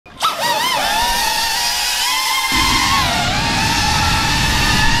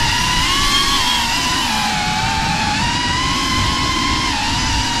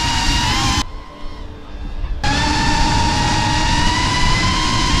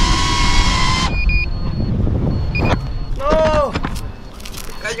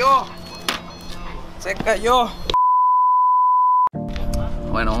cayó.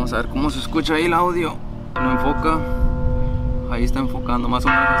 Bueno, vamos a ver cómo se escucha ahí el audio. No enfoca. Ahí está enfocando más o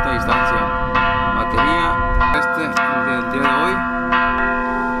menos a esta distancia. Batería. El día de hoy.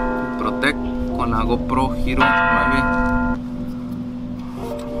 El Protect con la Gopro Hero 9.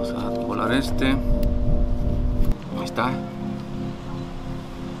 Vamos a volar este. Ahí está.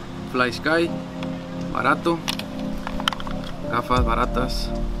 Fly Sky. Barato. Gafas baratas.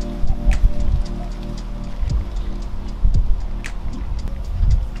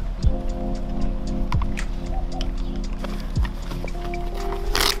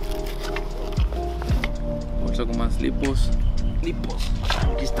 Bolsa con más lipos.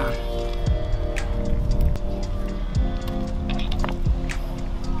 Aquí están.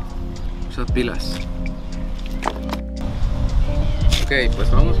 Muchas pilas. Ok,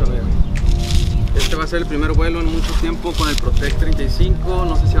 pues vamos a ver. Este va a ser el primer vuelo en mucho tiempo con el Protect 35.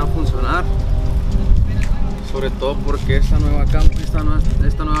 No sé si va a funcionar. Sobre todo porque esta nueva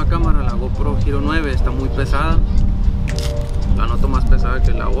cámara, la GoPro Hero 9, está muy pesada. La noto más pesada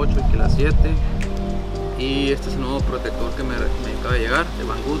que la 8 y que la 7. Y este es el nuevo protector que me acaba de llegar, de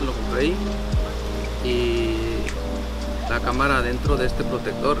Banggood, lo compré ahí. Y la cámara dentro de este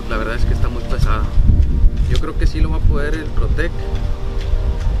protector, la verdad es que está muy pesada. Yo creo que sí lo va a poder el Protect,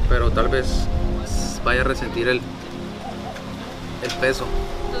 pero tal vez vaya a resentir el peso.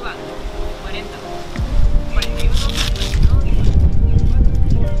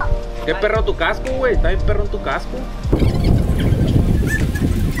 ¿Qué perro tu casco, güey? Está bien perro en tu casco.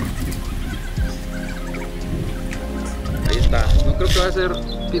 Ahí está. No creo que vaya a ser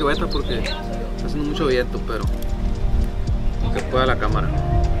pirueta porque está haciendo mucho viento, pero aunque pueda la cámara,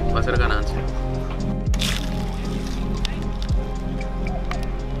 va a ser ganancia.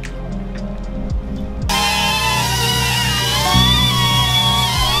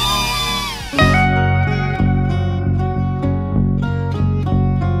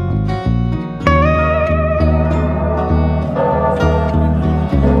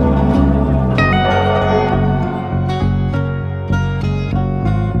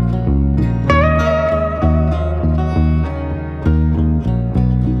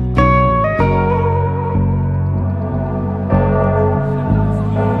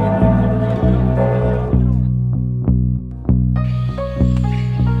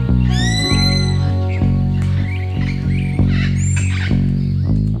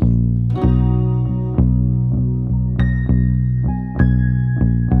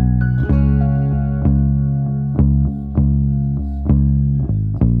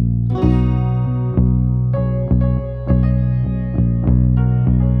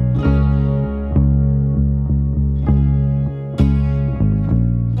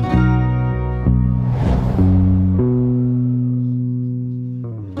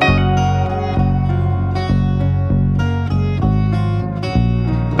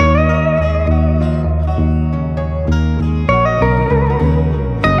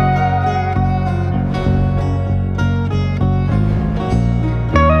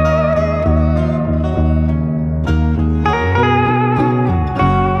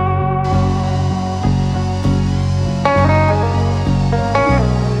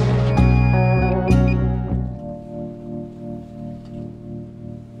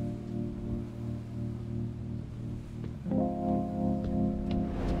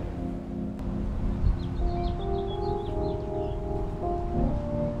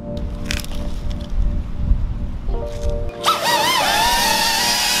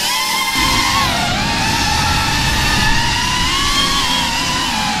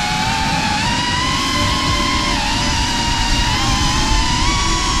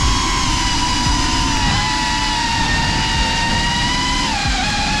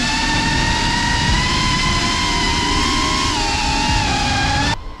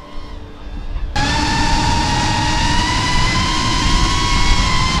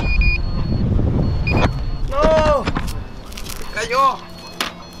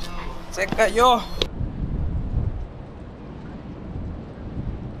 Se cayó.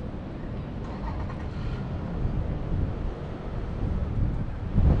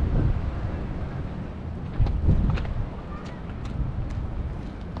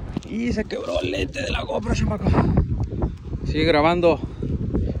 Y se quebró el lente de la GoPro, chamaco. Sigue grabando.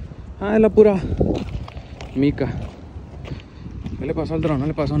 Ah, es la pura mica. ¿Qué le pasó al dron? No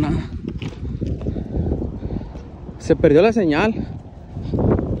le pasó nada. Se perdió la señal.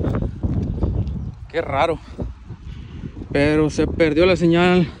 Qué raro. Pero se perdió la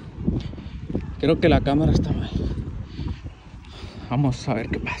señal. Creo que la cámara está mal. Vamos a ver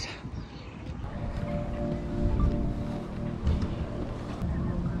qué pasa.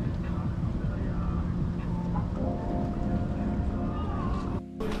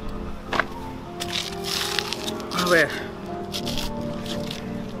 ver.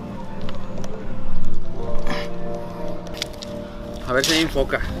 A ver si me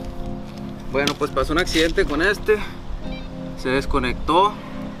enfoca. Bueno, pues pasó un accidente con este. Se desconectó.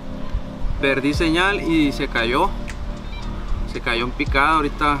 Perdí señal y se cayó. Se cayó en picada.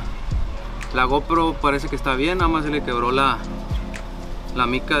 Ahorita la GoPro parece que está bien. Nada más se le quebró la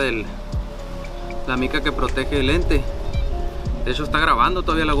mica la mica que protege el lente. De hecho está grabando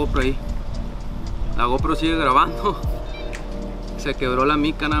todavía la GoPro ahí. La GoPro sigue grabando. Se quebró la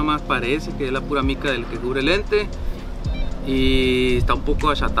mica, nada más parece que es la pura mica del que cubre el lente. Y está un poco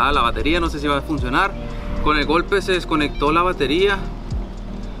achatada la batería, no sé si va a funcionar. Con el golpe se desconectó la batería.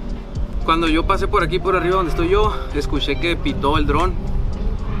 Cuando yo pasé por aquí, por arriba donde estoy yo, escuché que pitó el dron.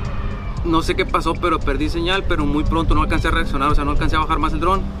 No sé qué pasó, pero perdí señal, pero muy pronto no alcancé a reaccionar, o sea, no alcancé a bajar más el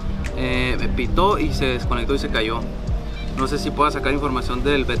dron. Me pitó y se desconectó y se cayó. No sé si pueda sacar información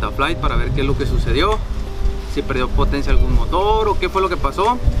del Betaflight para ver qué es lo que sucedió. Si perdió potencia algún motor o qué fue lo que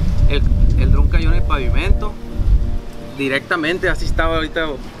pasó. El dron cayó en el pavimento. Directamente, así estaba. Ahorita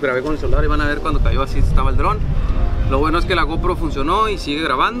grabé con el celular y van a ver cuando cayó, así estaba el dron. Lo bueno es que la GoPro funcionó y sigue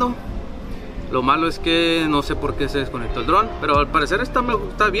grabando. Lo malo es que no sé por qué se desconectó el dron, pero al parecer está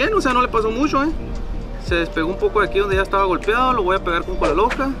bien, o sea, no le pasó mucho, Se despegó un poco de aquí donde ya estaba golpeado. Lo voy a pegar con cola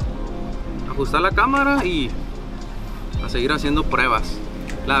loca, ajustar la cámara y a seguir haciendo pruebas.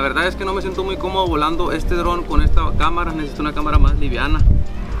 La verdad es que no me siento muy cómodo volando este dron con esta cámara. Necesito una cámara más liviana.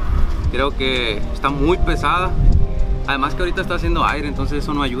 Creo que está muy pesada. Además que ahorita está haciendo aire, entonces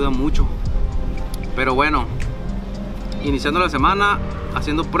eso no ayuda mucho. Pero bueno, iniciando la semana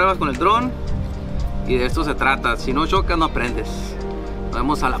haciendo pruebas con el dron. Y de esto se trata. Si no chocas, no aprendes. Nos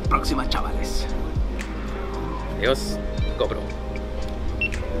vemos a la próxima, chavales. Adiós, GoPro.